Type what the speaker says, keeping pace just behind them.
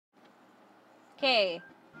Okay,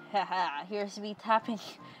 haha, here's me tapping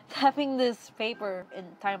tapping this paper in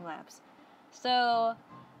time lapse. So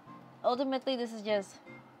ultimately this is just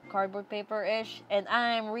cardboard paper-ish, and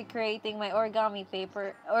I'm recreating my origami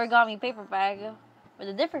paper bag with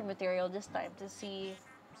a different material this time to see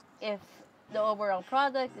if the overall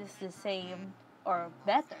product is the same or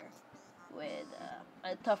better with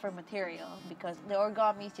a tougher material, because the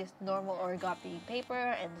origami is just normal origami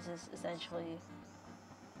paper and this is essentially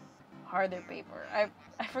harder paper. I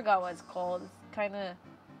forgot what it's called. It's kind of,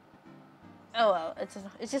 oh well, it's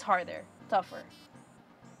just harder, tougher.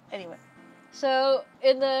 Anyway, so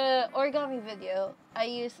in the origami video, I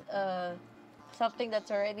use something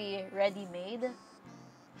that's already ready made,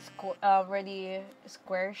 ready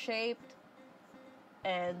square shaped,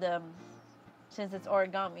 and since it's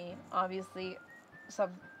origami, obviously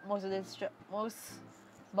some most of the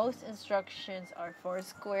most instructions are for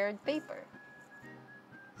squared paper,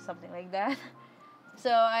 something like that. So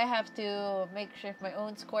I have to make shift my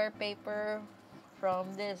own square paper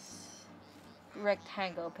from this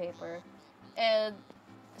rectangle paper. And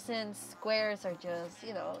since squares are just,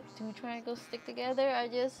 two triangles stick together, I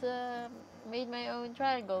just made my own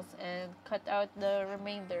triangles and cut out the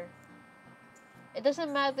remainder. It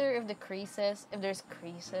doesn't matter if there's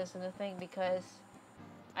creases in the thing, because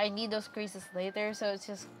I need those creases later, so it's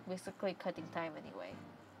just basically cutting time anyway.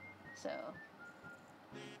 So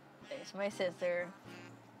there's my scissor,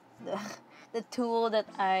 the, the tool that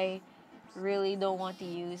I really don't want to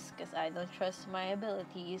use because I don't trust my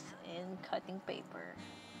abilities in cutting paper.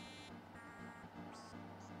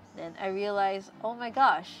 Then I realized, oh my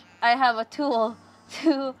gosh, I have a tool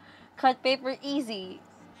to cut paper easier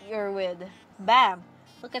with. Bam!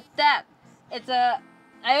 Look at that! It's I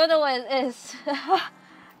don't know what it is.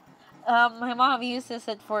 My mom uses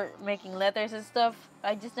it for making letters and stuff.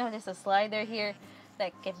 I just know there's a slider here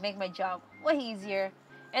that can make my job way easier.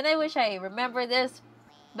 And I wish I remember this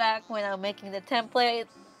back when I'm making the template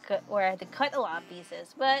where I had to cut a lot of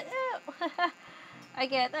pieces. But I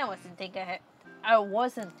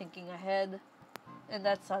wasn't thinking ahead, and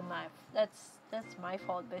that's my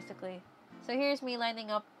fault basically. So here's me lining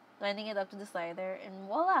it up to the slider, and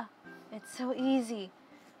voila, it's so easy.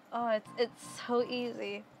 Oh, it's so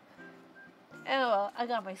easy. Oh well, I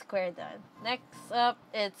got my square done. Next up,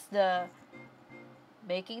 it's the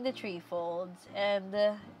making the tree folds, and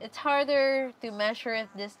it's harder to measure it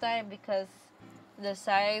this time because the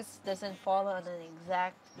size doesn't follow on an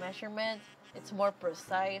exact measurement. It's more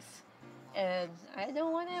precise, and I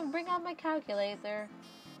don't want to bring out my calculator,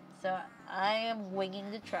 so I am winging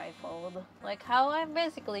the trifold, like how I'm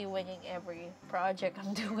basically winging every project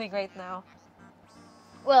I'm doing right now.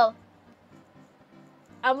 Well,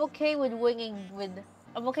 I'm okay with winging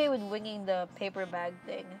the paper bag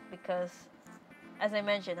thing because, as I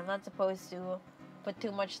mentioned, I'm not supposed to put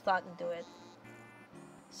too much thought into it.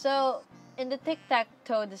 So, in the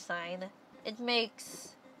tic-tac-toe design, it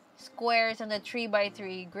makes squares on a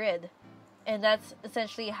 3x3 grid, and that's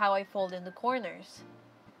essentially how I fold in the corners.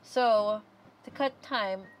 So, to cut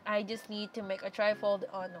time, I just need to make a trifold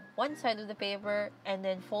on one side of the paper and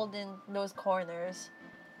then fold in those corners,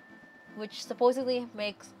 which supposedly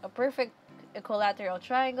makes a perfect equilateral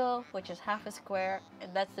triangle, which is half a square,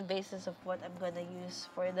 and that's the basis of what I'm gonna use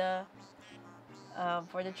for the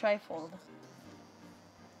trifold.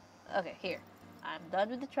 Okay, here. I'm done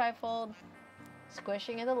with the trifold,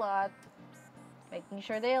 squishing it a lot, making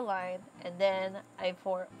sure they align, and then I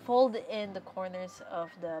fold in the corners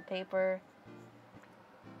of the paper.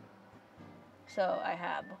 So I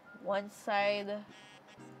have one side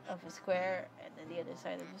of a square and then the other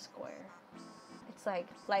side of a square. It's like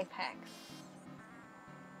life hacks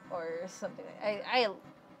or something.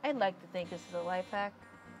 I'd like to think this is a life hack.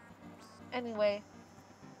 Anyway,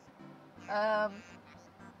 as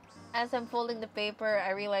I'm folding the paper,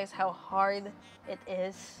 I realize how hard it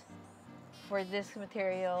is for this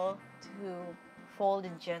material to fold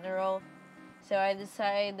in general. So I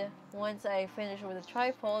decide once I finish with the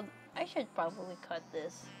trifold, I should probably cut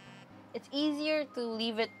this. It's easier to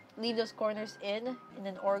leave those corners in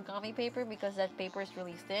an origami paper because that paper is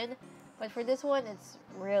really thin. But for this one, it's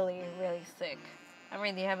really, really thick. I'm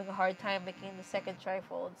really having a hard time making the second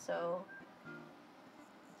trifold, so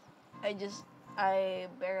I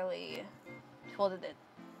barely folded it.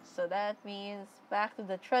 So that means back to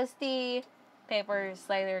the trusty paper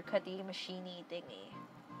slider cutty machiney thingy.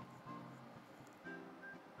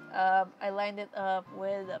 I lined it up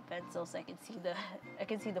with a pencil so I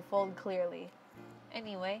can see the fold clearly.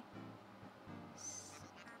 Anyway,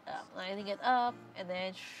 lining it up and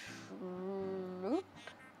then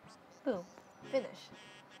boom, finish.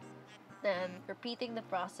 then repeating the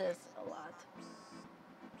process a lot.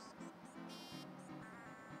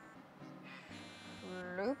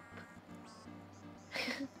 Loop.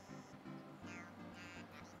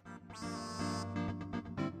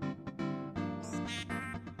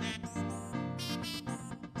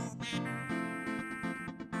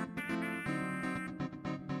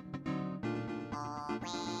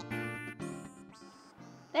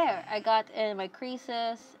 There, I got in my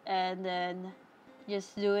creases, and then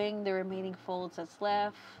just doing the remaining folds that's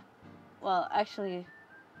left. Well, actually,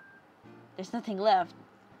 there's nothing left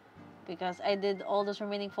because I did all those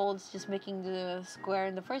remaining folds just making the square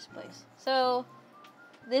in the first place. So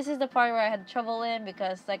this is the part where I had trouble in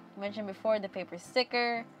because, like mentioned before, the paper's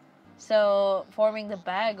thicker. So forming the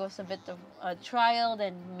bag was a bit of a trial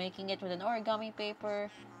than making it with an origami paper.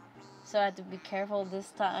 So I had to be careful this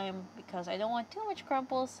time because I don't want too much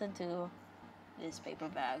crumbles into this paper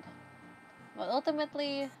bag. But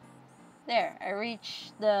ultimately, there, I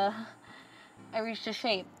reached the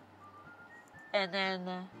shape, and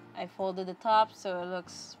then I folded the top so it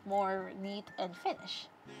looks more neat and finished.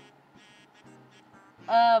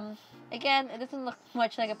 Again, it doesn't look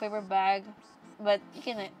much like a paper bag, but you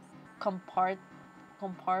can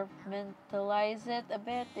compartmentalize it a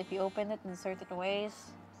bit if you open it in certain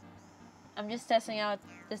ways. I'm just testing out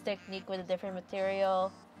this technique with a different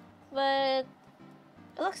material, but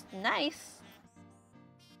it looks nice.